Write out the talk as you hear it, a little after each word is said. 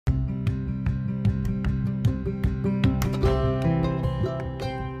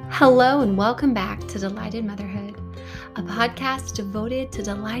Hello and welcome back to Delighted Motherhood, a podcast devoted to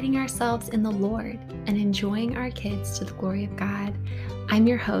delighting ourselves in the Lord and enjoying our kids to the glory of God. I'm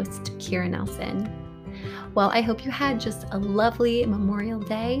your host, Kira Nelson. Well, I hope you had just a lovely Memorial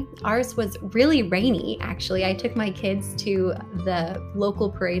Day. Ours was really rainy, actually. I took my kids to the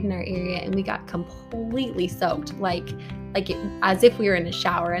local parade in our area and we got completely soaked, as if we were in a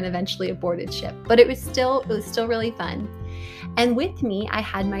shower and eventually aborted ship. But it was still really fun. And with me, I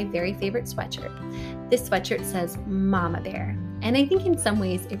had my very favorite sweatshirt. This sweatshirt says Mama Bear. And I think in some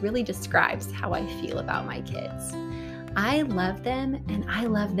ways it really describes how I feel about my kids. I love them and I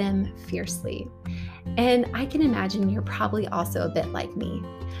love them fiercely. And I can imagine you're probably also a bit like me.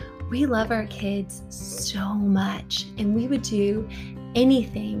 We love our kids so much and we would do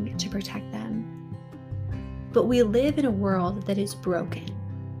anything to protect them. But we live in a world that is broken.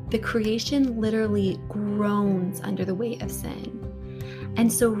 The creation literally groans under the weight of sin. And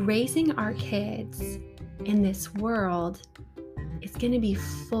so raising our kids in this world is going to be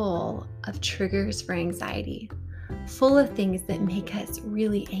full of triggers for anxiety, full of things that make us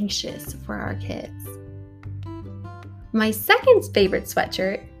really anxious for our kids. My second favorite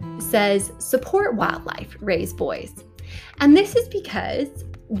sweatshirt says, "Support wildlife, raise boys." And this is because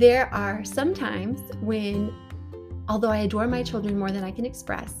there are some times when, although I adore my children more than I can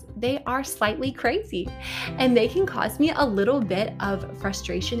express, they are slightly crazy and they can cause me a little bit of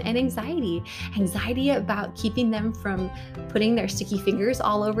frustration and anxiety. Anxiety about keeping them from putting their sticky fingers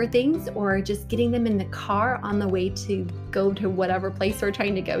all over things or just getting them in the car on the way to go to whatever place we're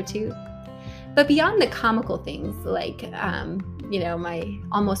trying to go to. But beyond the comical things like, my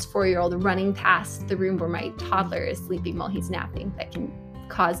almost 4-year-old running past the room where my toddler is sleeping while he's napping, that can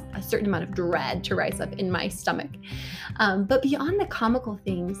cause a certain amount of dread to rise up in my stomach. But beyond the comical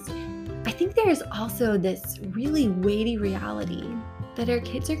things, I think there is also this really weighty reality that our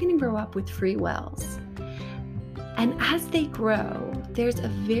kids are going to grow up with free wills. And as they grow, there's a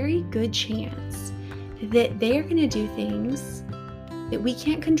very good chance that they are going to do things that we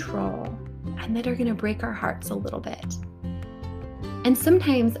can't control and that are going to break our hearts a little bit. And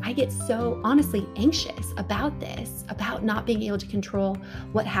sometimes I get so honestly anxious about this, about not being able to control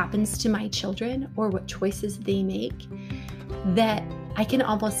what happens to my children or what choices they make, that I can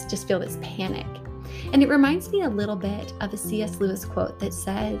almost just feel this panic. And it reminds me a little bit of a C.S. Lewis quote that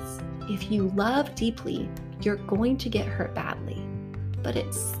says, "If you love deeply, you're going to get hurt badly, but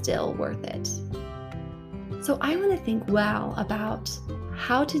it's still worth it." So I want to think well about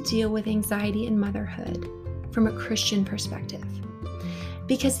how to deal with anxiety in motherhood from a Christian perspective.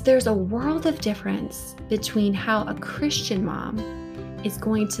 Because there's a world of difference between how a Christian mom is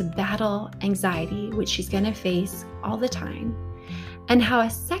going to battle anxiety, which she's going to face all the time, and how a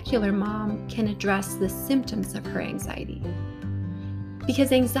secular mom can address the symptoms of her anxiety.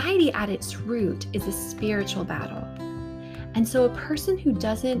 Because anxiety at its root is a spiritual battle. And so a person who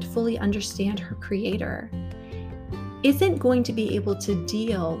doesn't fully understand her Creator isn't going to be able to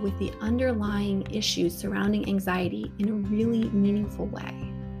deal with the underlying issues surrounding anxiety in a really meaningful way.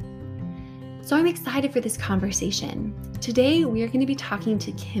 So I'm excited for this conversation. Today, we are going to be talking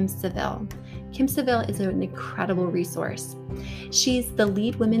to Kim Seville. Kim Seville is an incredible resource. She's the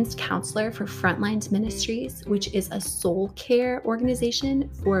lead women's counselor for Frontlines Ministries, which is a soul care organization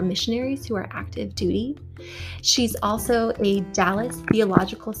for missionaries who are active duty. She's also a Dallas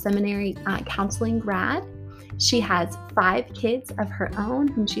Theological Seminary counseling grad. She has 5 kids of her own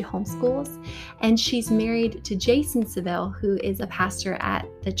whom she homeschools, and she's married to Jason Seville, who is a pastor at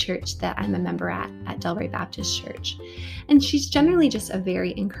the church that I'm a member at Delray Baptist Church. And she's generally just a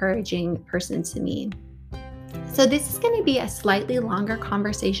very encouraging person to me. So this is going to be a slightly longer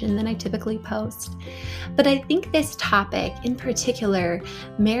conversation than I typically post, but I think this topic in particular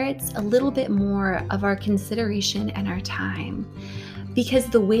merits a little bit more of our consideration and our time. Because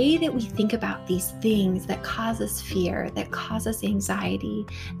the way that we think about these things that cause us fear, that cause us anxiety,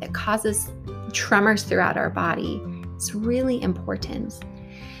 that cause us tremors throughout our body, is really important.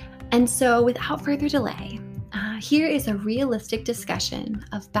 And so without further delay, here is a realistic discussion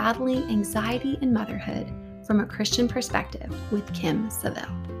of battling anxiety and motherhood from a Christian perspective with Kim Seville.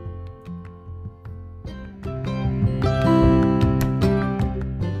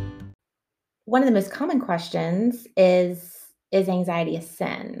 One of the most common questions is anxiety a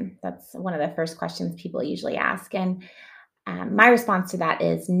sin? That's one of the first questions people usually ask. And my response to that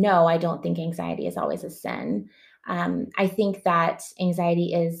is no, I don't think anxiety is always a sin. I think that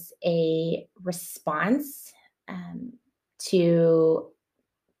anxiety is a response to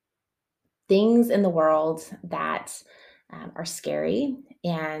things in the world that are scary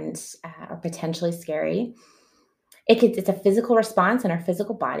and are potentially scary. It's a physical response in our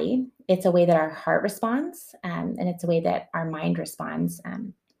physical body. It's a way that our heart responds, and it's a way that our mind responds. I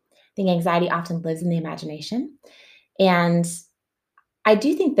think anxiety often lives in the imagination. And I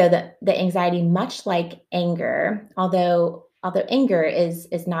do think, though, that the anxiety, much like anger, although anger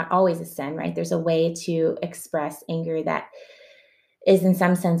is not always a sin, right? There's a way to express anger that is in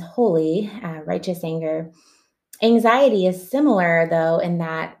some sense holy, righteous anger. Anxiety is similar, though, in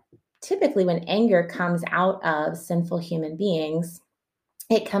that typically when anger comes out of sinful human beings,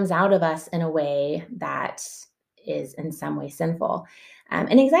 it comes out of us in a way that is in some way sinful. And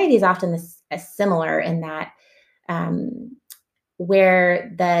anxiety is often similar in that, um,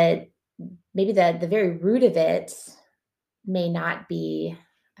 where maybe the very root of it may not be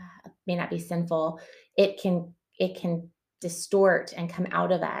sinful. It can distort and come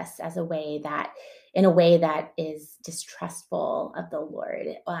out of us as a way that in a way that is distrustful of the Lord,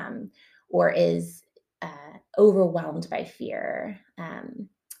 or is overwhelmed by fear,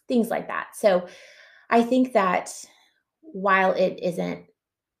 things like that. So I think that while it isn't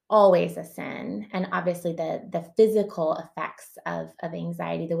always a sin, and obviously the physical effects of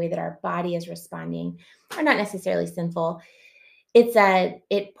anxiety, the way that our body is responding, are not necessarily sinful.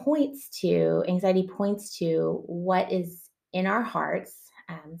 Anxiety points to what is in our hearts.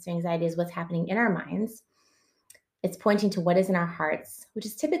 So anxiety is what's happening in our minds. It's pointing to what is in our hearts, which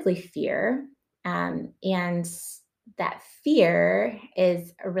is typically fear. And that fear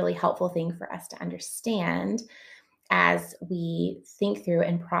is a really helpful thing for us to understand as we think through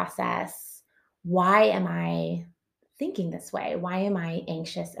and process, why am I thinking this way? Why am I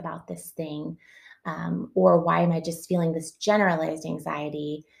anxious about this thing? Or why am I just feeling this generalized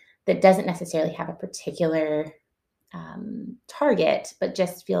anxiety that doesn't necessarily have a particular target, but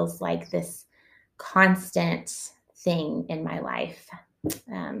just feels like this constant thing in my life?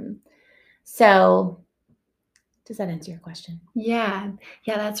 Um, so, does that answer your question? Yeah,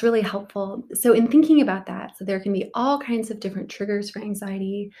 that's really helpful. So in thinking about that, so there can be all kinds of different triggers for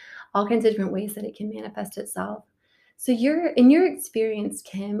anxiety, all kinds of different ways that it can manifest itself. So in your experience,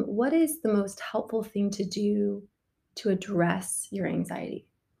 Kim, what is the most helpful thing to do to address your anxiety?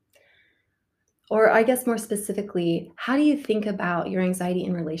 Or I guess more specifically, how do you think about your anxiety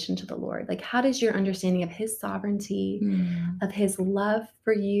in relation to the Lord? Like, how does your understanding of his sovereignty, of his love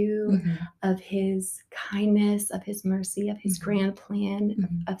for you, Mhm. of his kindness, of his mercy, of his Mhm. grand plan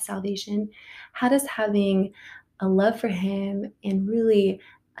Mhm. of salvation, how does having a love for him and really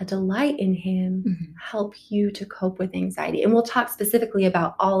a delight in him Mhm. help you to cope with anxiety? And we'll talk specifically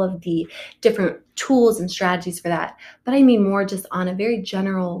about all of the different tools and strategies for that. But I mean more just on a very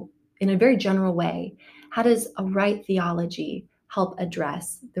general in a very general way, how does a right theology help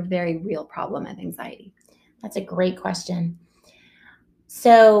address the very real problem of anxiety? That's a great question.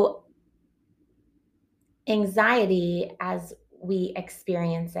 So, anxiety, as we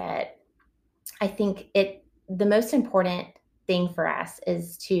experience it, I think the most important thing for us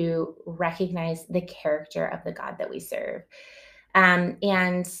is to recognize the character of the God that we serve. And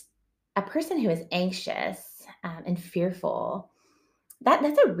a person who is anxious, and fearful,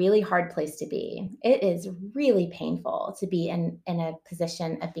 that's a really hard place to be. It is really painful to be in a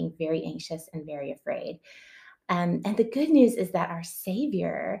position of being very anxious and very afraid. And the good news is that our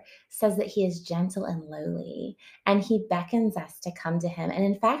Savior says that He is gentle and lowly, and He beckons us to come to Him. And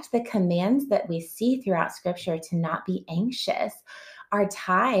in fact, the commands that we see throughout Scripture to not be anxious are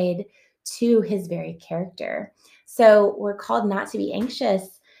tied to His very character. So we're called not to be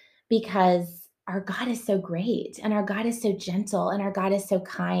anxious because our God is so great, and our God is so gentle, and our God is so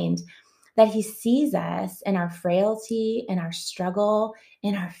kind that He sees us in our frailty, in our struggle,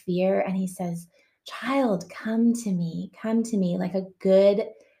 in our fear, and He says, "Child, come to me," like a good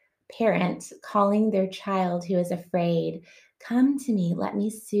parent calling their child who is afraid. "Come to me, let me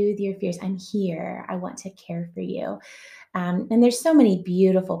soothe your fears. I'm here. I want to care for you." And there's so many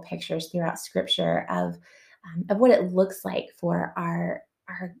beautiful pictures throughout Scripture of what it looks like for our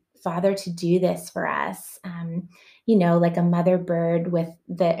Father to do this for us. Like a mother bird with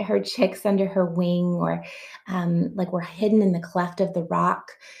her chicks under her wing, or like we're hidden in the cleft of the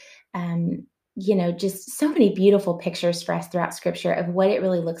rock. Um, just so many beautiful pictures for us throughout Scripture of what it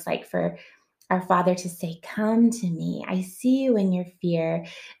really looks like for our Father to say, "Come to me. I see you in your fear.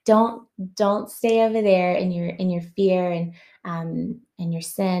 Don't stay over there in your fear and your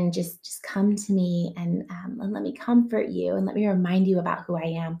sin. Just come to me, and let me comfort you, and let me remind you about who I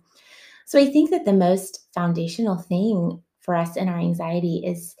am." So I think that the most foundational thing for us in our anxiety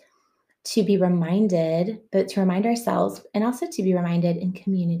is to be reminded, but to remind ourselves, and also to be reminded in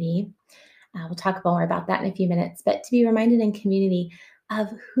community. We'll talk more about that in a few minutes, but to be reminded in community of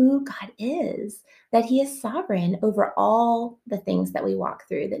who God is, that he is sovereign over all the things that we walk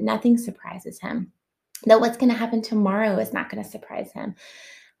through, that nothing surprises him, that what's going to happen tomorrow is not going to surprise him,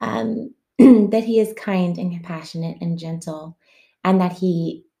 that he is kind and compassionate and gentle, and that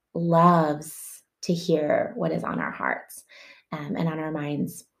he loves to hear what is on our hearts and on our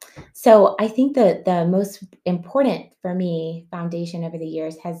minds. So I think that the most important for me foundation over the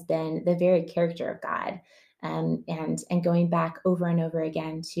years has been the very character of God, and going back over and over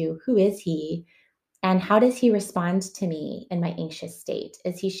again to who is he and how does he respond to me in my anxious state?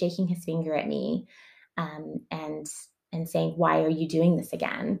 Is he shaking his finger at me, and saying, "Why are you doing this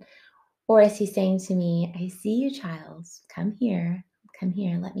again?" Or is he saying to me, "I see you, child. Come here. Come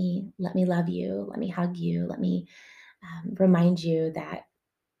here. Let me love you. Let me hug you. Let me remind you that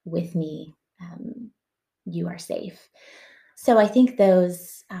with me, you are safe." So I think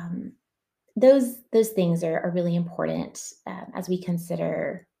those things are really important as we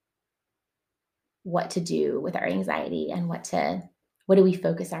consider what to do with our anxiety and what do we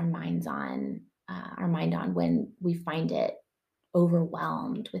focus our mind on when we find it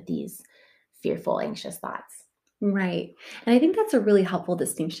overwhelmed with these fearful, anxious thoughts. Right. And I think that's a really helpful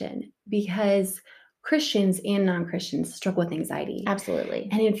distinction because Christians and non-Christians struggle with anxiety. Absolutely.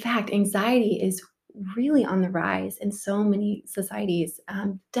 And in fact, anxiety is really on the rise in so many societies.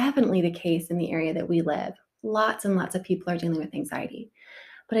 Definitely the case in the area that we live. Lots and lots of people are dealing with anxiety.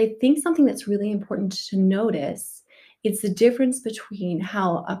 But I think something that's really important to notice is the difference between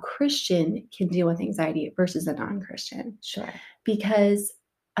how a Christian can deal with anxiety versus a non-Christian. Sure. Because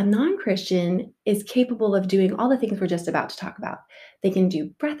a non-Christian is capable of doing all the things we're just about to talk about. They can do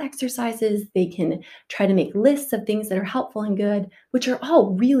breath exercises. They can try to make lists of things that are helpful and good, which are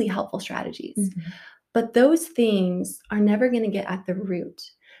all really helpful strategies. Mm-hmm. But those things are never going to get at the root,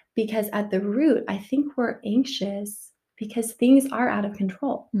 because at the root, I think we're anxious because things are out of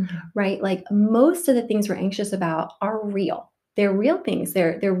control, Mm-hmm. right? Like most of the things we're anxious about are real. They're real things.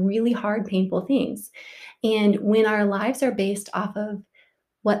 They're really hard, painful things. And when our lives are based off of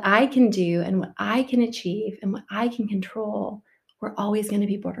what I can do and what I can achieve and what I can control, we're always going to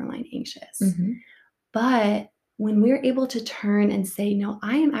be borderline anxious. Mm-hmm. But when we're able to turn and say, no,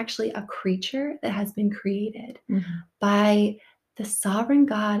 I am actually a creature that has been created Mm-hmm. by the sovereign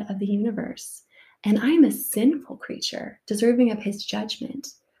God of the universe, and I am a sinful creature deserving of his judgment,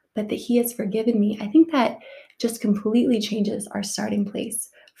 but that he has forgiven me, I think that just completely changes our starting place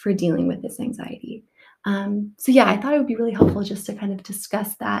for dealing with this anxiety. So yeah, I thought it would be really helpful just to kind of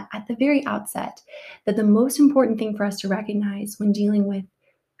discuss that at the very outset, that the most important thing for us to recognize when dealing with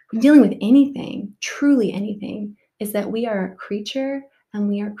anything, truly anything, is that we are a creature and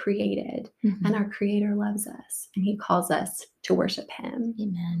we are created, Mm-hmm. and our creator loves us and he calls us to worship him.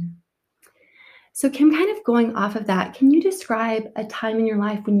 Amen. So Kim, kind of going off of that, can you describe a time in your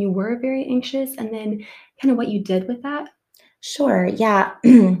life when you were very anxious and then kind of what you did with that? Sure. Yeah.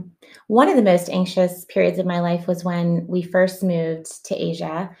 One of the most anxious periods of my life was when we first moved to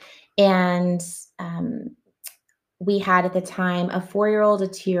Asia. And we had at the time a 4-year-old, a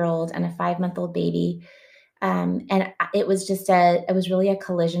 2-year-old, and a 5-month-old baby. And it was really a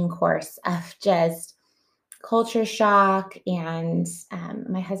collision course of just culture shock. And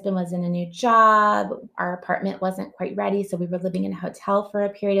my husband was in a new job. Our apartment wasn't quite ready. So we were living in a hotel for a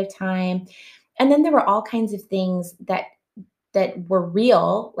period of time. And then there were all kinds of things that were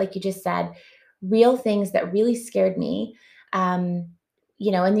real, like you just said, real things that really scared me. In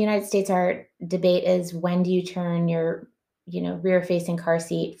the United States, our debate is, when do you turn your, rear facing car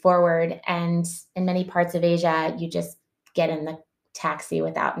seat forward? And in many parts of Asia, you just get in the taxi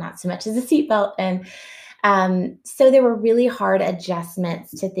without not so much as a seatbelt. And so there were really hard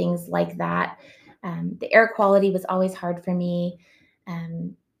adjustments to things like that. The air quality was always hard for me.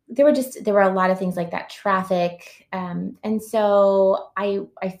 There were a lot of things like that, traffic. And so I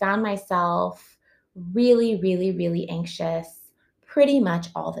found myself really, really, really anxious pretty much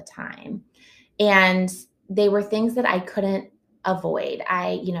all the time. And they were things that I couldn't avoid.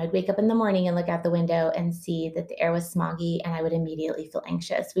 I'd wake up in the morning and look out the window and see that the air was smoggy, and I would immediately feel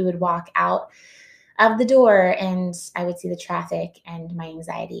anxious. We would walk out of the door and I would see the traffic and my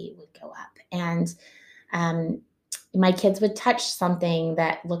anxiety would go up. And my kids would touch something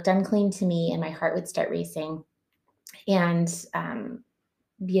that looked unclean to me and my heart would start racing. And,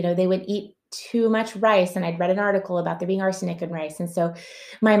 they would eat too much rice, and I'd read an article about there being arsenic in rice. And so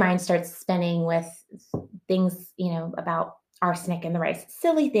my mind starts spinning with things, about arsenic in the rice,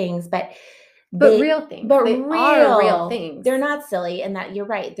 silly things, but real things. They are real things. They're not silly, and that you're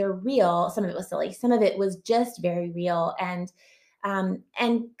right. They're real. Some of it was silly. Some of it was just very real. And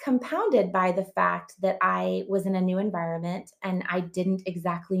and compounded by the fact that I was in a new environment and I didn't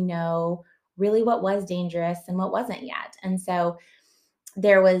exactly know really what was dangerous and what wasn't yet. And so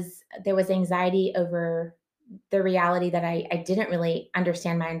there was anxiety over the reality that I didn't really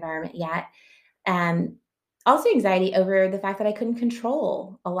understand my environment yet. And also anxiety over the fact that I couldn't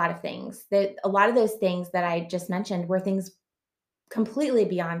control a lot of things. That a lot of those things that I just mentioned were things completely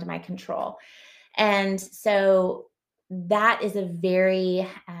beyond my control. And so that is a very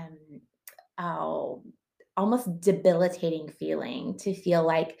oh, almost debilitating feeling to feel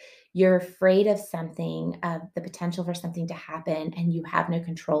like you're afraid of something, of the potential for something to happen, and you have no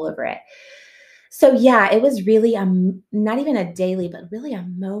control over it. So, yeah, it was really not even a daily, but really a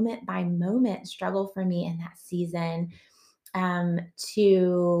moment by moment struggle for me in that season,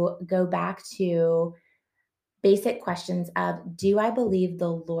 to go back to basic questions of, do I believe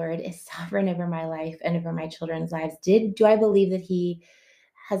the Lord is sovereign over my life and over my children's lives? Do I believe that He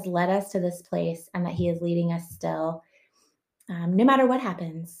has led us to this place and that He is leading us still, no matter what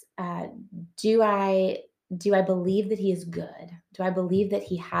happens? Do I do I believe that He is good? Do I believe that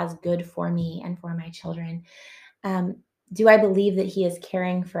He has good for me and for my children? Um, do I believe that He is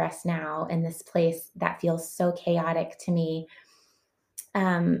caring for us now in this place that feels so chaotic to me?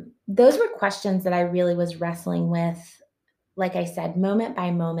 Those were questions that I really was wrestling with, like I said, moment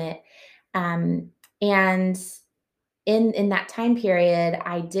by moment. And in that time period,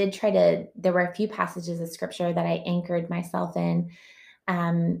 I did try to, there were a few passages of scripture that I anchored myself in.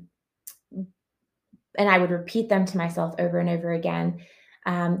 Um, and I would repeat them to myself over and over again.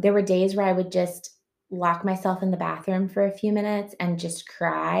 There were days where I would just lock myself in the bathroom for a few minutes and just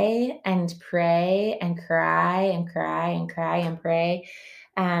cry and pray and cry and cry and cry and pray.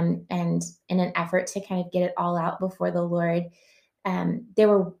 And in an effort to kind of get it all out before the Lord. There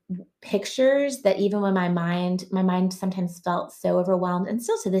were pictures that even when my mind sometimes felt so overwhelmed, and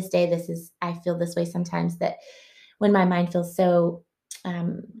still to this day, I feel this way sometimes, that when my mind feels so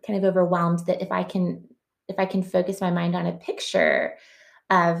kind of overwhelmed, that if I can focus my mind on a picture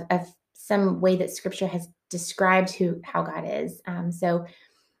of some way that Scripture has described how God is. So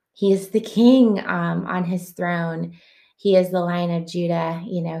He is the King on His throne. He is the Lion of Judah.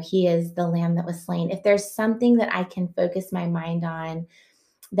 He is the Lamb that was slain. If there's something that I can focus my mind on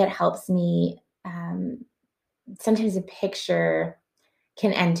that helps me, sometimes a picture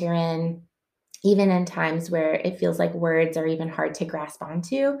can enter in, even in times where it feels like words are even hard to grasp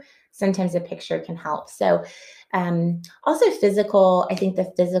onto. Sometimes a picture can help. So, also I think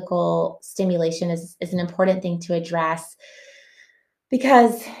the physical stimulation is an important thing to address,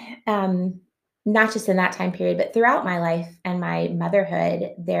 because not just in that time period, but throughout my life and my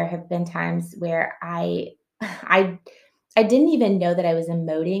motherhood, there have been times where I I didn't even know that I was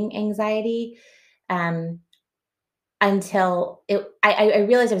emoting anxiety, um, until I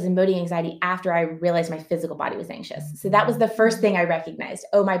realized I was emoting anxiety after I realized my physical body was anxious. So that was the first thing I recognized.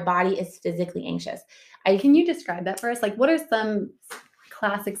 Oh, my body is physically anxious. Can you describe that for us? Like, what are some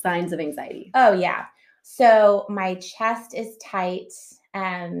classic signs of anxiety? Oh, yeah. So my chest is tight.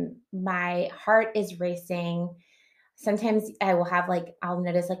 My heart is racing. Sometimes I'll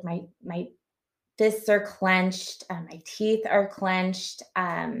notice like my fists are clenched, my teeth are clenched.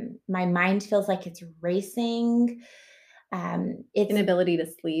 My mind feels like it's racing. It's Inability to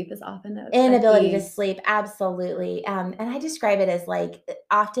sleep is often inability to sleep, absolutely. And I describe it as like,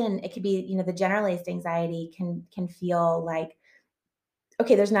 often it could be, the generalized anxiety can feel like,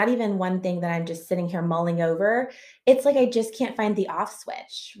 okay, there's not even one thing that I'm just sitting here mulling over. It's like I just can't find the off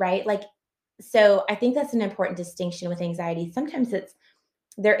switch, right? Like, so I think that's an important distinction with anxiety. Sometimes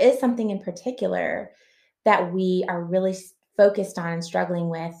there is something in particular that we are really focused on and struggling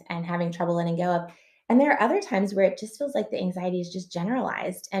with and having trouble letting go of. And there are other times where it just feels like the anxiety is just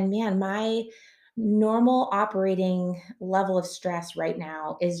generalized. And man, my normal operating level of stress right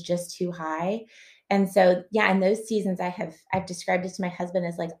now is just too high. And so, yeah, in those seasons, I've described it to my husband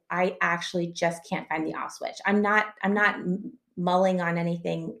as like, I actually just can't find the off switch. I'm not mulling on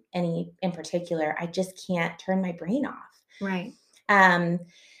any in particular. I just can't turn my brain off. Right. Um,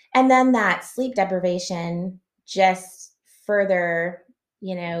 and then that sleep deprivation just further,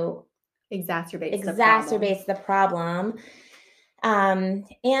 exacerbates the problem.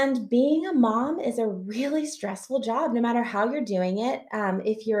 And being a mom is a really stressful job, no matter how you're doing it.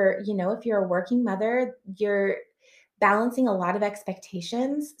 If you're a working mother, you're balancing a lot of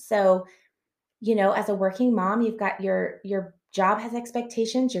expectations. So, as a working mom, you've got your job has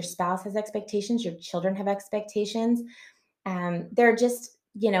expectations, your spouse has expectations, your children have expectations. They're just,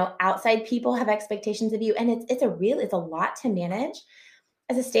 outside people have expectations of you, and it's a lot to manage.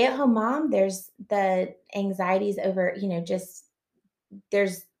 As a stay-at-home mom, there's the anxieties over, just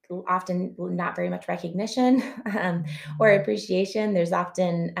there's often not very much recognition or appreciation. There's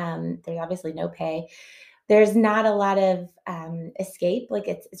obviously no pay. There's not a lot of escape. Like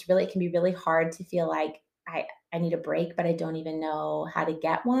it can be really hard to feel like I need a break, but I don't even know how to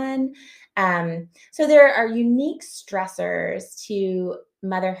get one. So there are unique stressors to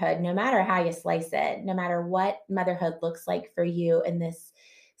motherhood, no matter how you slice it, no matter what motherhood looks like for you in this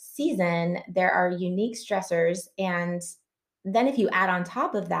season, there are unique stressors. And then if you add on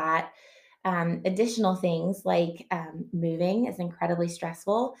top of that, additional things like moving is incredibly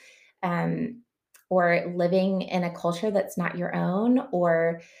stressful, or living in a culture that's not your own,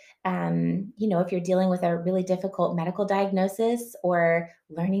 or if you're dealing with a really difficult medical diagnosis or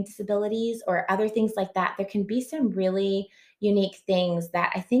learning disabilities or other things like that, there can be some really unique things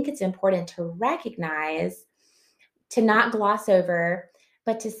that I think it's important to recognize, to not gloss over,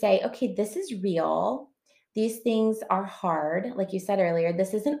 but to say, okay, this is real. These things are hard. Like you said earlier,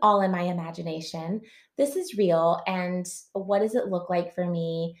 this isn't all in my imagination. This is real. And what does it look like for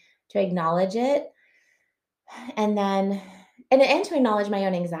me to acknowledge it? And then, and to acknowledge my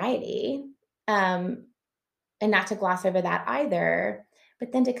own anxiety, um, and not to gloss over that either.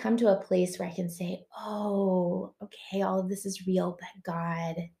 But then to come to a place where I can say, oh, okay, all of this is real, but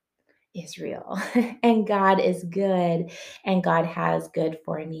God is real and God is good and God has good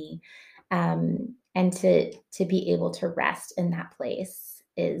for me. And to be able to rest in that place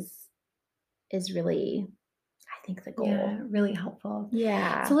is really, I think, the Yeah, goal. really helpful. So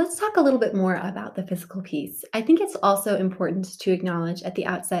Yeah. let's talk a little bit more about the physical piece. I think it's also important to acknowledge at the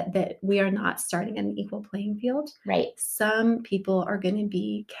outset that we are not starting at an equal playing field. Right. Some people are going to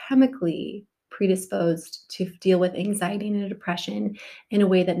be chemically predisposed to deal with anxiety and depression in a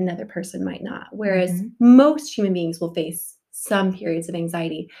way that another person might not. Whereas Mhm. most human beings will face some periods of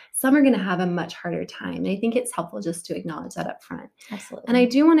anxiety, some are going to have a much harder time. And I think it's helpful just to acknowledge that up front. And I Absolutely.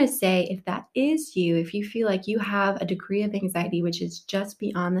 do want to say, if that is you, if you feel like you have a degree of anxiety which is just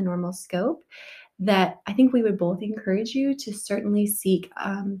beyond the normal scope, that I think we would both encourage you to certainly seek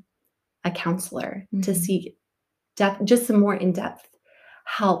a counselor, to Mhm. seek just some more in-depth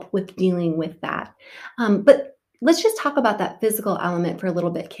help with dealing with that. But let's just talk about that physical element for a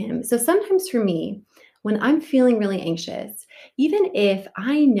little bit, Kim. So sometimes for me, when I'm feeling really anxious, even if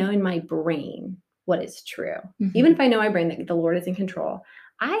I know in my brain what is true, even Mhm. if I know my brain that the Lord is in control,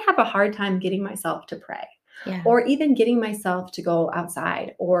 I have a hard time getting myself to pray Yeah. or even getting myself to go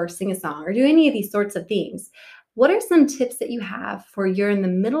outside or sing a song or do any of these sorts of things. What are some tips that you have for you're in the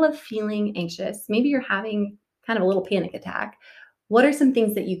middle of feeling anxious? Maybe you're having kind of a little panic attack. What are some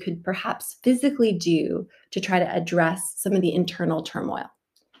things that you could perhaps physically do to try to address some of the internal turmoil?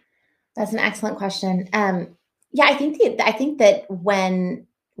 That's an excellent question. Yeah, I think that when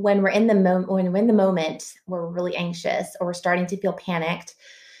we're in the moment, when we're in the moment, we're really anxious or we're starting to feel panicked,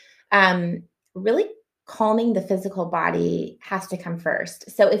 really calming the physical body has to come first.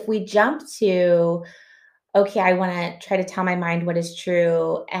 So if we jump to, okay, I want to try to tell my mind what is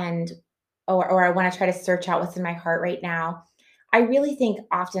true, and or I want to try to search out what's in my heart right now, I really think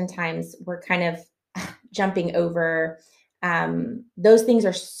oftentimes we're kind of jumping over. Those things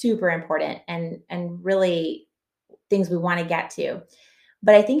are super important and really things we want to get to.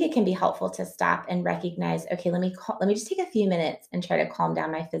 But I think it can be helpful to stop and recognize, okay, let me just take a few minutes and try to calm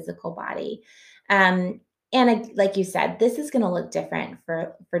down my physical body. Um, like you said, this is going to look different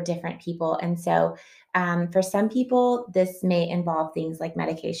for different people, and so for some people, this may involve things like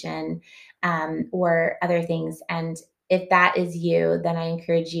medication, or other things. And if that is you, then I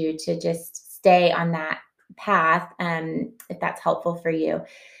encourage you to just stay on that path, if that's helpful for you.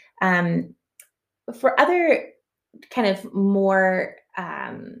 Um, for other kind of more,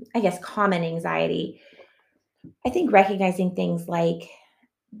 I guess, common anxiety, I think recognizing things like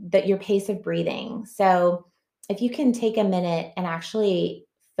that your pace of breathing. So if you can take a minute and actually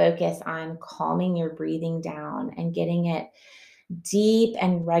focus on calming your breathing down and getting it deep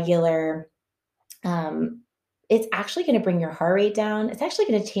and regular, um, it's actually going to bring your heart rate down. It's actually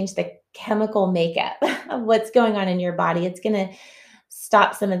going to change the chemical makeup of what's going on in your body. It's going to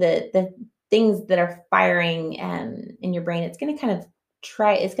stop some of the things that are firing in your brain. It's going to kind of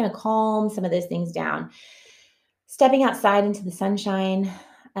it's going to calm some of those things down. Stepping outside into the sunshine,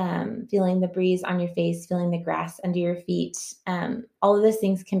 feeling the breeze on your face, feeling the grass under your feet, all of those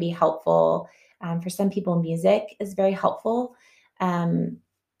things can be helpful. For some people, music is very helpful. Um,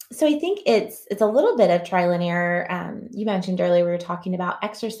 so I think it's a little bit of trial and error. You mentioned earlier we were talking about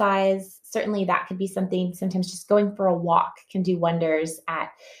exercise. Certainly, that could be something. Sometimes just going for a walk can do wonders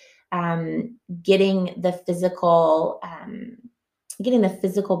at getting the physical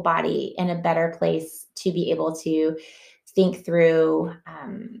body in a better place to be able to think through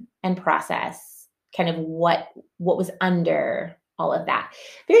and process kind of what was under all of that.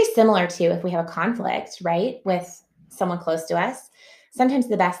 Very similar to if we have a conflict, right, with someone close to us. Sometimes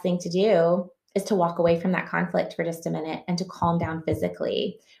the best thing to do is to walk away from that conflict for just a minute and to calm down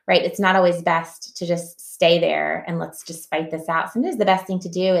physically, right? It's not always best to just stay there and let's just fight this out. Sometimes the best thing to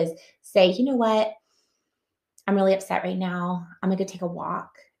do is say, you know what? I'm really upset right now. I'm going to go take a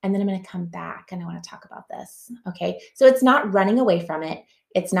walk and then I'm going to come back and I want to talk about this. Okay. So it's not running away from it.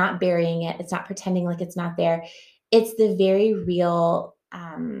 It's not burying it. It's not pretending like it's not there. It's the very real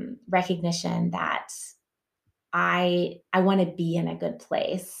recognition that I want to be in a good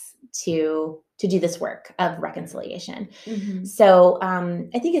place to do this work of reconciliation. Mm-hmm. So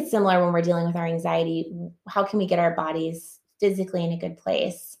I think it's similar when we're dealing with our anxiety. How can we get our bodies physically in a good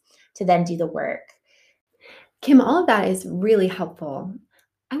place to then do the work? Kim, all of that is really helpful.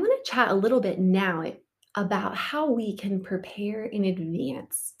 I want to chat a little bit now about how we can prepare in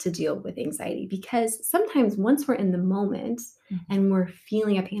advance to deal with anxiety, because sometimes once we're in the moment and we're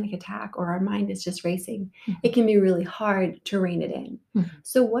feeling a panic attack or our mind is just racing, it can be really hard to rein it in.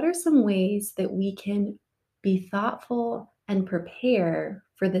 So what are some ways that we can be thoughtful and prepare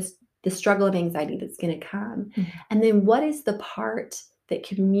for the struggle of anxiety that's going to come? And then what is the part that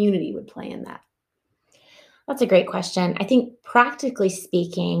community would play in that? That's a great question. I think practically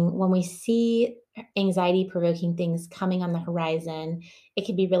speaking, when we see anxiety provoking things coming on the horizon, it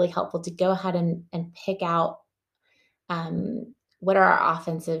can be really helpful to go ahead and pick out what are our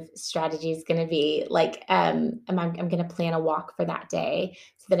offensive strategies going to be. Like, I'm going to plan a walk for that day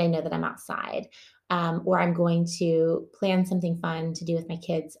so that I know that I'm outside. Or I'm going to plan something fun to do with my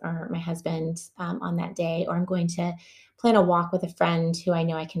kids or my husband on that day. Or I'm going to plan a walk with a friend who I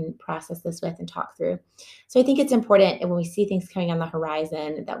know I can process this with and talk through. So I think it's important when we see things coming on the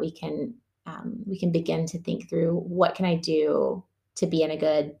horizon that we can begin to think through, what can I do to be in a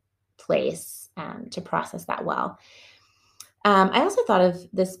good place to process that well. I also thought of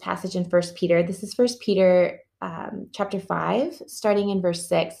this passage in 1 Peter. This is 1 Peter chapter 5, starting in verse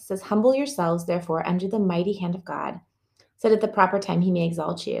 6. It says, "Humble yourselves, therefore, under the mighty hand of God, so that at the proper time he may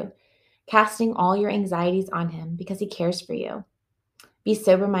exalt you, casting all your anxieties on him because he cares for you. Be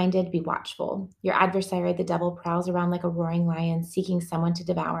sober-minded, be watchful. Your adversary, the devil, prowls around like a roaring lion, seeking someone to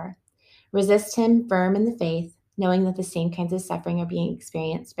devour. Resist him firm in the faith, knowing that the same kinds of suffering are being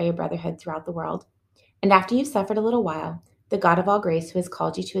experienced by your brotherhood throughout the world. And after you've suffered a little while, the God of all grace, who has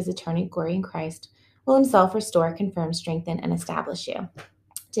called you to his eternal glory in Christ, will himself restore, confirm, strengthen, and establish you.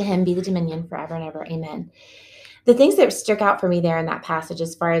 To him be the dominion forever and ever. Amen." The things that stuck out for me there in that passage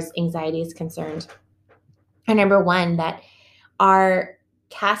as far as anxiety is concerned are, number one, that our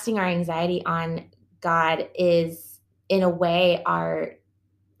casting our anxiety on God is, in a way,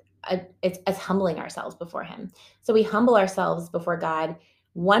 it's humbling ourselves before him. So we humble ourselves before God.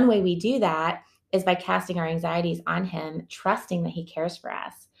 One way we do that is by casting our anxieties on him, trusting that he cares for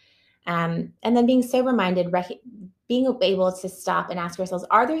us. And then being sober-minded, being able to stop and ask ourselves,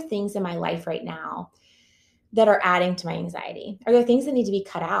 are there things in my life right now that are adding to my anxiety? Are there things that need to be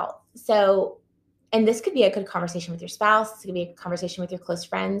cut out? So, and this could be a good conversation with your spouse. This could be a conversation with your close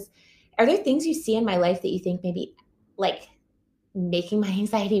friends. Are there things you see in my life that you think maybe like making my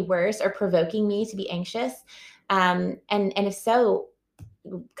anxiety worse or provoking me to be anxious? And if so,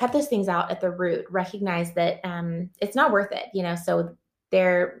 cut those things out at the root. Recognize that it's not worth it. So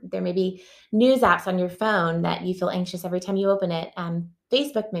there may be news apps on your phone that you feel anxious every time you open it.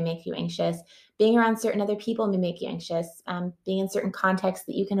 Facebook may make you anxious. Being around certain other people may make you anxious. Being in certain contexts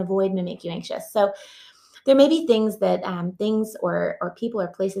that you can avoid may make you anxious. So there may be things that things or people or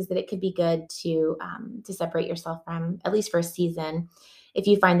places that it could be good to separate yourself from, at least for a season, if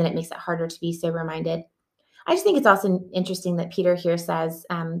you find that it makes it harder to be sober-minded. I just think it's also interesting that Peter here says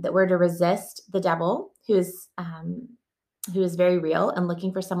that we're to resist the devil, who is very real and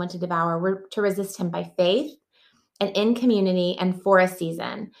looking for someone to devour. We're to resist him by faith and in community and for a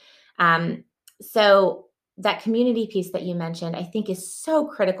season. So that community piece that you mentioned, I think, is so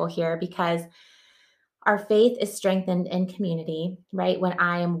critical here, because our faith is strengthened in community, right? When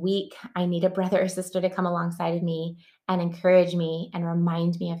I am weak, I need a brother or sister to come alongside of me and encourage me and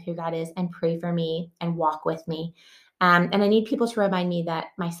remind me of who God is and pray for me and walk with me. And I need people to remind me that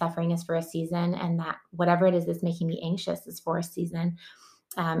my suffering is for a season, and that whatever it is that's making me anxious is for a season,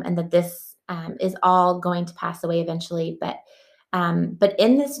 and that this is all going to pass away eventually. But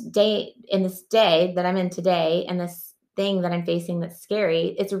in this day that I'm in today, and this thing that I'm facing that's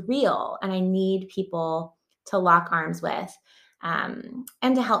scary, it's real, and I need people to lock arms with, and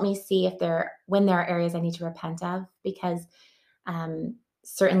to help me see when there are areas I need to repent of, because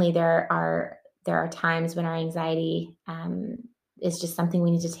certainly there are there are times when our anxiety is just something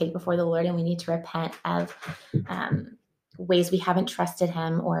we need to take before the Lord, and we need to repent of ways we haven't trusted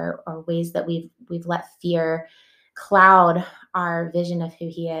him, or ways that we've let fear cloud our vision of who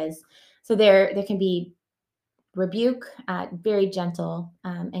he is. So there can be rebuke, very gentle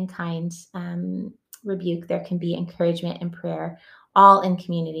and kind rebuke. There can be encouragement and prayer, all in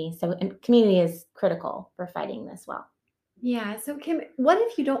community. So community is critical for fighting this well. Yeah. So Kim, what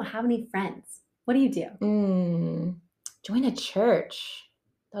if you don't have any friends? What do you do? Join a church.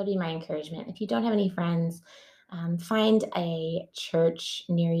 That would be my encouragement. If you don't have any friends, find a church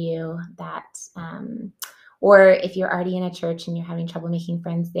near you that, or if you're already in a church and you're having trouble making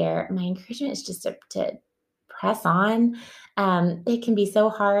friends there, my encouragement is just to press on. It can be so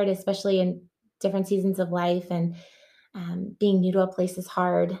hard, especially in different seasons of life, and being new to a place is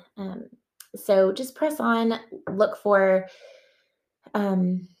hard. So just press on, look for,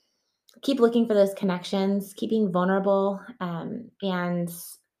 keep looking for those connections, keep being vulnerable, and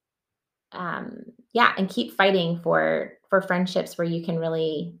keep fighting for friendships where you can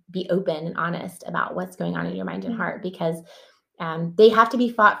really be open and honest about what's going on in your mind and heart, because they have to be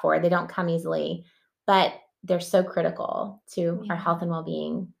fought for. They don't come easily, but they're so critical to our health and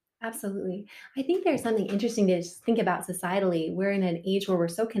well-being. Absolutely. I think there's something interesting to just think about societally. We're in an age where we're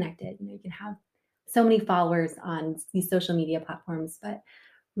so connected. You can have so many followers on these social media platforms, but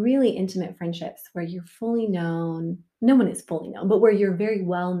really intimate friendships where you're fully known. No one is fully known, but where you're very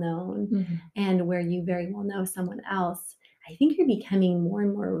well known and where you very well know someone else, I think you're becoming more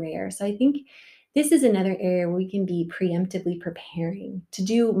and more rare. So I think this is another area where we can be preemptively preparing to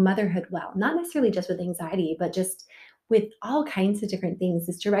do motherhood well, not necessarily just with anxiety, but just with all kinds of different things,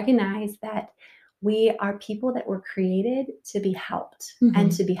 is to recognize that we are people that were created to be helped and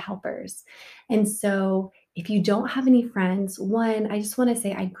to be helpers. And so if you don't have any friends, one, I just want to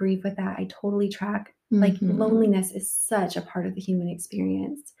say I grieve with that. I totally track. Like loneliness is such a part of the human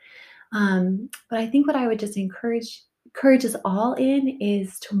experience. But I think what I would just encourage us all in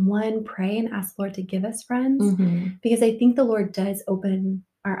is to, one, pray and ask the Lord to give us friends, because I think the Lord does open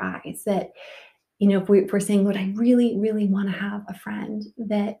our eyes that, if we're saying, Lord, I really, really want to have a friend,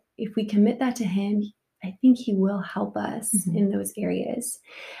 that if we commit that to him, I think he will help us in those areas.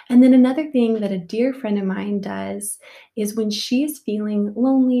 And then another thing that a dear friend of mine does is when she is feeling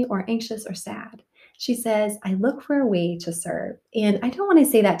lonely or anxious or sad, she says, I look for a way to serve. And I don't want to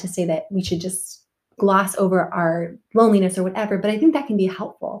say that to say that we should just gloss over our loneliness or whatever, but I think that can be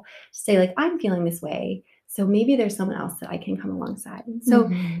helpful to say, like, I'm feeling this way, so maybe there's someone else that I can come alongside. So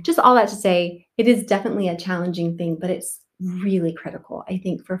just all that to say, it is definitely a challenging thing, but it's really critical, I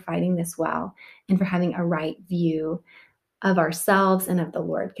think, for fighting this well and for having a right view of ourselves and of the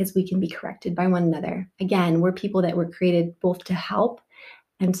Lord, because we can be corrected by one another. Again, we're people that were created both to help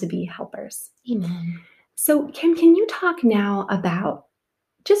and to be helpers. Amen. So Kim, can you talk now about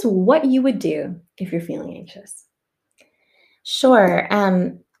just what you would do if you're feeling anxious? Sure.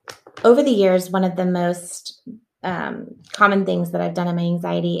 Over the years, one of the most common things that I've done in my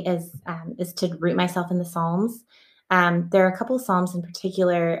anxiety is to root myself in the Psalms. There are a couple of Psalms in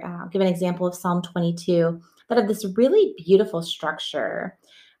particular. I'll give an example of Psalm 22 that have this really beautiful structure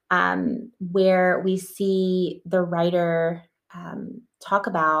where we see the writer talk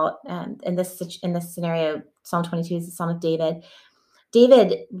about, in this scenario, Psalm 22 is the Psalm of David.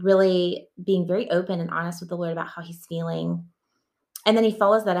 David really being very open and honest with the Lord about how he's feeling. And then he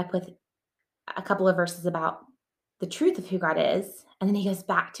follows that up with a couple of verses about the truth of who God is. And then he goes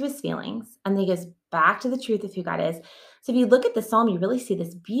back to his feelings, and then he goes back to the truth of who God is. So if you look at the Psalm, you really see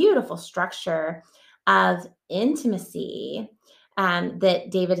this beautiful structure of intimacy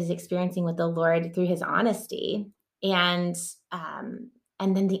that David is experiencing with the Lord through his honesty, and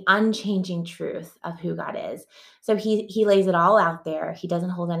then the unchanging truth of who God is. So he lays it all out there. He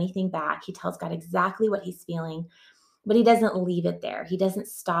doesn't hold anything back. He tells God exactly what he's feeling, but he doesn't leave it there. He doesn't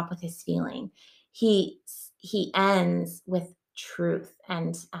stop with his feeling. He ends with truth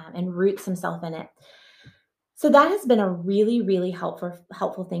and roots himself in it. So that has been a really, really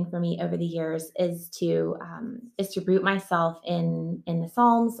helpful thing for me over the years, is to root myself in the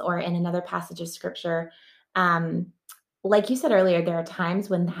Psalms or in another passage of scripture. Like you said earlier, there are times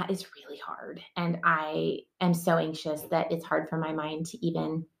when that is really hard, and I am so anxious that it's hard for my mind to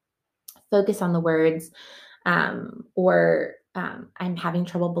even focus on the words, or I'm having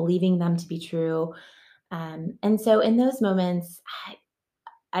trouble believing them to be true. And so in those moments,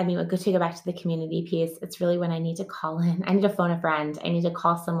 I mean, to go back to the community piece, it's really when I need to call in. I need to phone a friend. I need to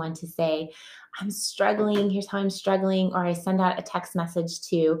call someone to say, I'm struggling. Here's how I'm struggling. Or I send out a text message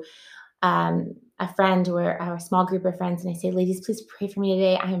to a friend or a small group of friends, and I say, ladies, please pray for me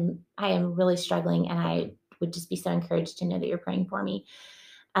today. I am really struggling, and I would just be so encouraged to know that you're praying for me.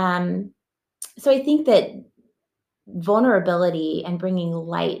 So I think that vulnerability and bringing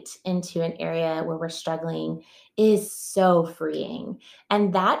light into an area where we're struggling is so freeing.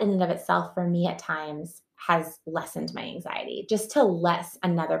 And that in and of itself, for me at times, has lessened my anxiety, just to let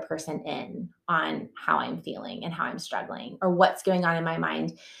another person in on how I'm feeling and how I'm struggling or what's going on in my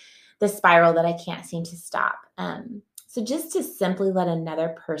mind, the spiral that I can't seem to stop. So just to simply let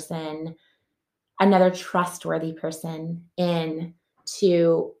another trustworthy person in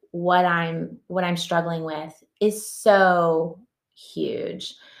to what I'm struggling with is so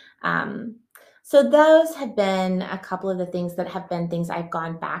huge. Um, so those have been a couple of the things that have been things I've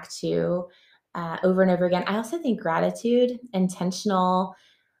gone back to over and over again. I also think gratitude, intentional,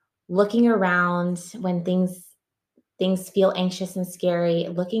 looking around when things feel anxious and scary,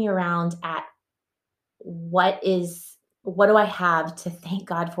 looking around at what do I have to thank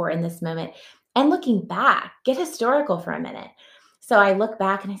God for in this moment? And looking back, get historical for a minute. So I look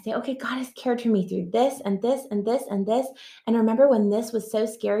back and I say, okay, God has cared for me through this and this and this and this. And remember when this was so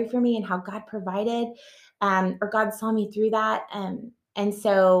scary for me and how God provided, or God saw me through that. And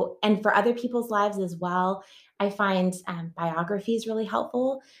for other people's lives as well, I find biographies really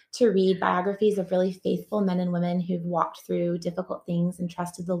helpful to read biographies of really faithful men and women who've walked through difficult things and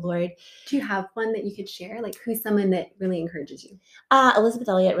trusted the Lord. Do you have one that you could share? Like, who's someone that really encourages you? Elizabeth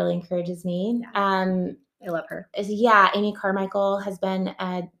Elliot really encourages me. Yeah. I love her. Yeah, Amy Carmichael has been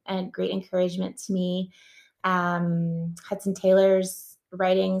a great encouragement to me. Hudson Taylor's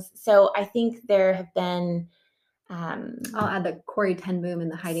writings. So I think there have been. I'll add the Corrie ten Boom in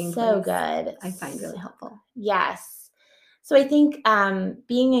The Hiding so Place. Good. I find really helpful. Yes. So I think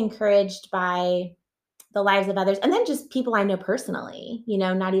being encouraged by the lives of others, and then just people I know personally,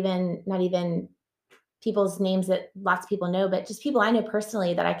 not even people's names that lots of people know, but just people I know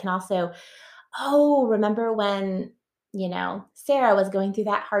personally that I can also, remember when, Sarah was going through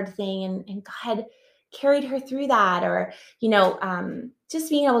that hard thing and God carried her through that, or, just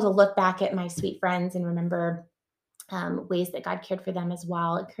being able to look back at my sweet friends and remember ways that God cared for them as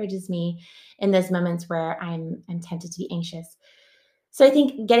well encourages me in those moments where I'm tempted to be anxious. So I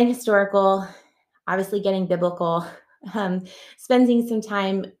think getting historical, obviously getting biblical, spending some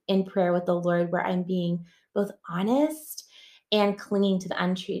time in prayer with the Lord where I'm being both honest and clinging to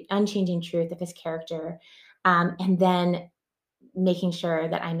the unchanging truth of his character. And then making sure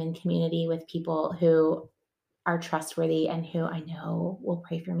that I'm in community with people who are trustworthy and who I know will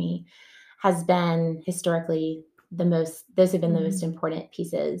pray for me has been historically those have been the most important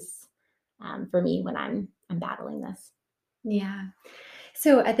pieces for me when I'm battling this. Yeah.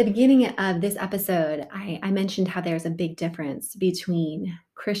 So at the beginning of this episode, I mentioned how there's a big difference between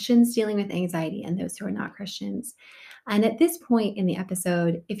Christians dealing with anxiety and those who are not Christians. And at this point in the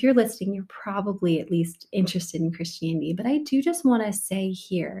episode, if you're listening, you're probably at least interested in Christianity. But I do just want to say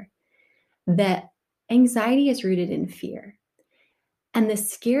here that anxiety is rooted in fear. And the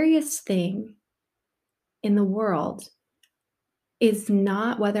scariest thing in the world is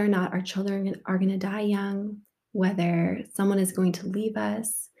not whether or not our children are going to die young, whether someone is going to leave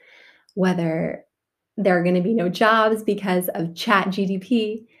us, whether there are going to be no jobs because of chat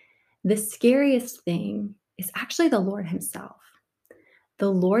GDP. The scariest thing is actually the Lord himself. The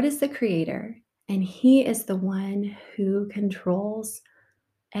Lord is the creator, and he is the one who controls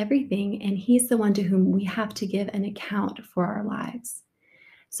everything, and he's the one to whom we have to give an account for our lives.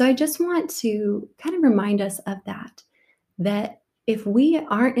 So I just want to kind of remind us of that if we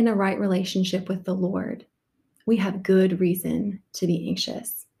aren't in a right relationship with the Lord, we have good reason to be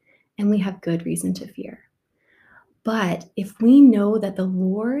anxious and we have good reason to fear. But if we know that the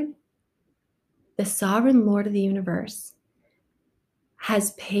Lord, the sovereign Lord of the universe,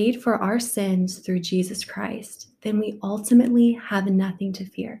 has paid for our sins through Jesus Christ, then we ultimately have nothing to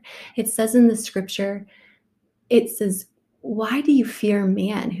fear. It says in the scripture, it says, why do you fear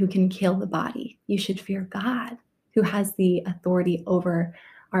man who can kill the body? You should fear God, who has the authority over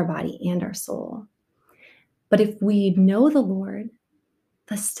our body and our soul. But if we know the Lord,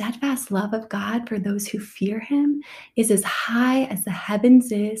 the steadfast love of God for those who fear him is as high as the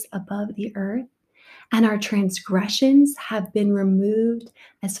heavens is above the earth, and our transgressions have been removed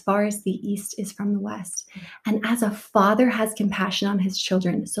as far as the east is from the west. And as a father has compassion on his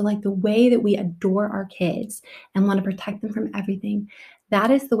children, so like the way that we adore our kids and want to protect them from everything, that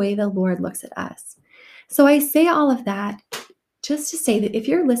is the way the Lord looks at us. So I say all of that just to say that if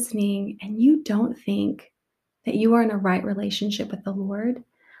you're listening and you don't think that you are in a right relationship with the Lord,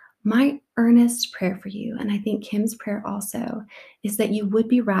 My earnest prayer for you, and I think Kim's prayer also, is that you would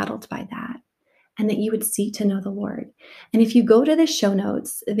be rattled by that and that you would seek to know the Lord. And if you go to the show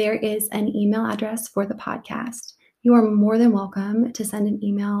notes, there is an email address for the podcast. You are more than welcome to send an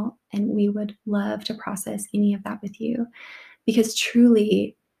email, and we would love to process any of that with you, because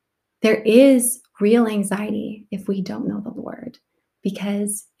truly, there is real anxiety if we don't know the Lord.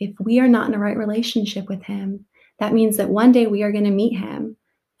 Because if we are not in a right relationship with Him, that means that one day we are going to meet Him,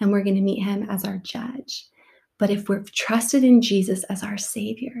 and we're going to meet Him as our judge. But if we've trusted in Jesus as our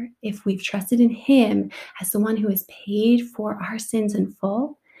Savior, if we've trusted in Him as the one who has paid for our sins in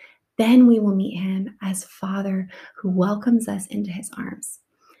full, then we will meet Him as Father who welcomes us into His arms.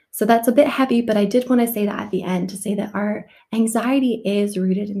 So that's a bit heavy, but I did want to say that at the end, to say that our anxiety is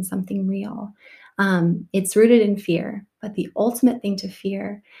rooted in something real. It's rooted in fear, but the ultimate thing to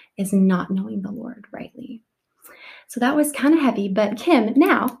fear is not knowing the Lord rightly. So that was kind of heavy, but Kim,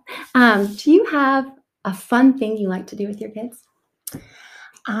 now, do you have a fun thing you like to do with your kids?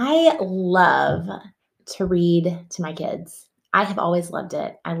 I love to read to my kids. I have always loved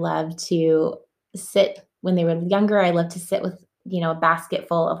it. I love to sit when they were younger. I love to sit with, a basket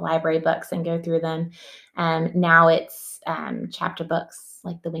full of library books and go through them. Now it's chapter books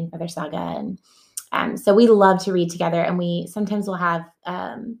like the Wingfeather Saga. And so we love to read together, and we sometimes will have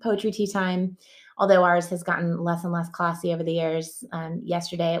poetry tea time, although ours has gotten less and less classy over the years.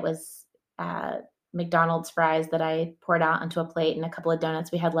 Yesterday it was McDonald's fries that I poured out onto a plate and a couple of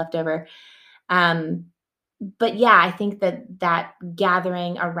donuts we had left over. But yeah, I think that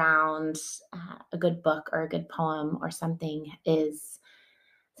gathering around a good book or a good poem or something is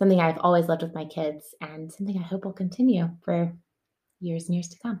something I've always loved with my kids, and something I hope will continue for years and years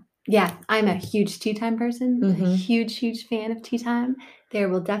to come. Yeah, I'm a huge tea time person, a huge fan of tea time. There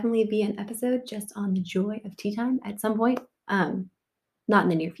will definitely be an episode just on the joy of tea time at some point. Not in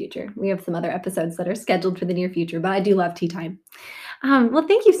the near future. We have some other episodes that are scheduled for the near future, but I do love tea time. Well,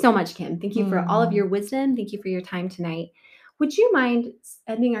 thank you so much, Kim. Thank you for all of your wisdom. Thank you for your time tonight. Would you mind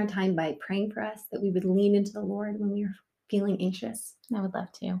ending our time by praying for us that we would lean into the Lord when we are feeling anxious? I would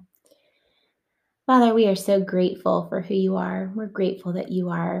love to. Father, we are so grateful for who you are. We're grateful that you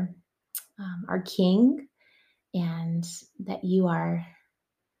are our King, and that you are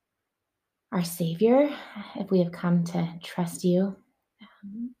our Savior if we have come to trust you.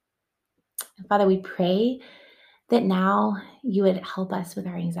 Father, we pray that now you would help us with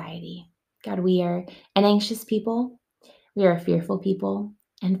our anxiety. God, we are an anxious people. We are a fearful people.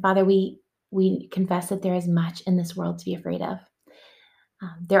 And Father, we confess that there is much in this world to be afraid of.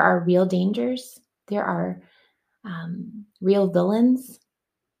 There are real dangers. There are real villains.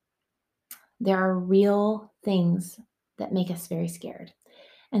 There are real things that make us very scared.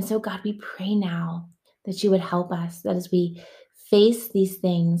 And so, God, we pray now that you would help us, that as we face these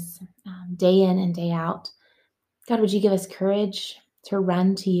things day in and day out, God, would you give us courage to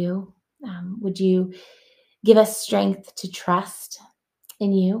run to you? Would you give us strength to trust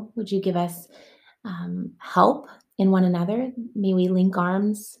in you? Would you give us help in one another? May we link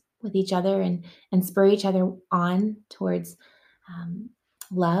arms with each other and spur each other on towards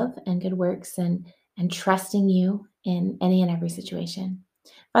love and good works and trusting you in any and every situation.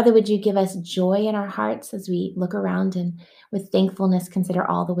 Father, would you give us joy in our hearts as we look around and with thankfulness consider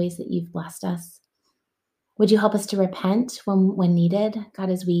all the ways that you've blessed us? Would you help us to repent when needed, God,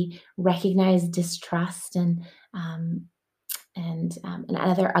 as we recognize distrust and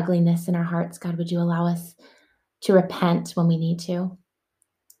other ugliness in our hearts? God, would you allow us to repent when we need to?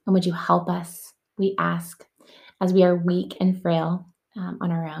 And would you help us, we ask, as we are weak and frail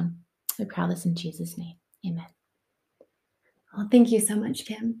on our own? We pray this in Jesus' name. Amen. Well, thank you so much,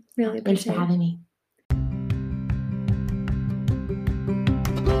 Kim. Really appreciate it. Thanks for having me.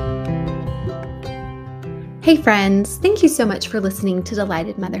 Hey friends, thank you so much for listening to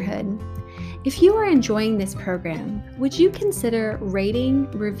Delighted Motherhood. If you are enjoying this program, would you consider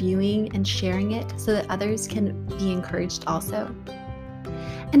rating, reviewing, and sharing it so that others can be encouraged also?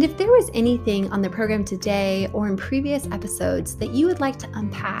 And if there was anything on the program today or in previous episodes that you would like to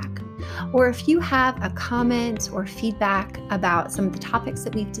unpack, or if you have a comment or feedback about some of the topics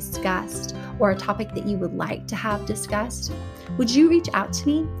that we've discussed, or a topic that you would like to have discussed, would you reach out to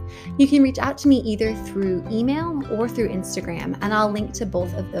me? You can reach out to me either through email or through Instagram, and I'll link to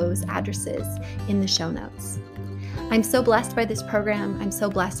both of those addresses in the show notes. I'm so blessed by this program. I'm so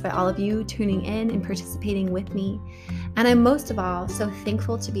blessed by all of you tuning in and participating with me. And I'm most of all so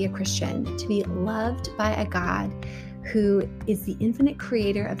thankful to be a Christian, to be loved by a God who is the infinite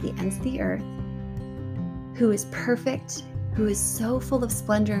creator of the ends of the earth, who is perfect, who is so full of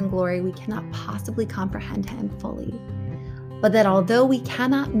splendor and glory we cannot possibly comprehend him fully. but that although we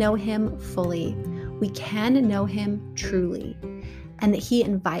cannot know him fully, we can know him truly, and that he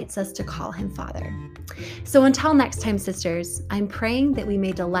invites us to call him Father. So until next time, sisters, I'm praying that we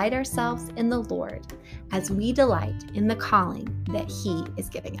may delight ourselves in the Lord as we delight in the calling that he is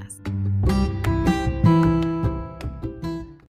giving us.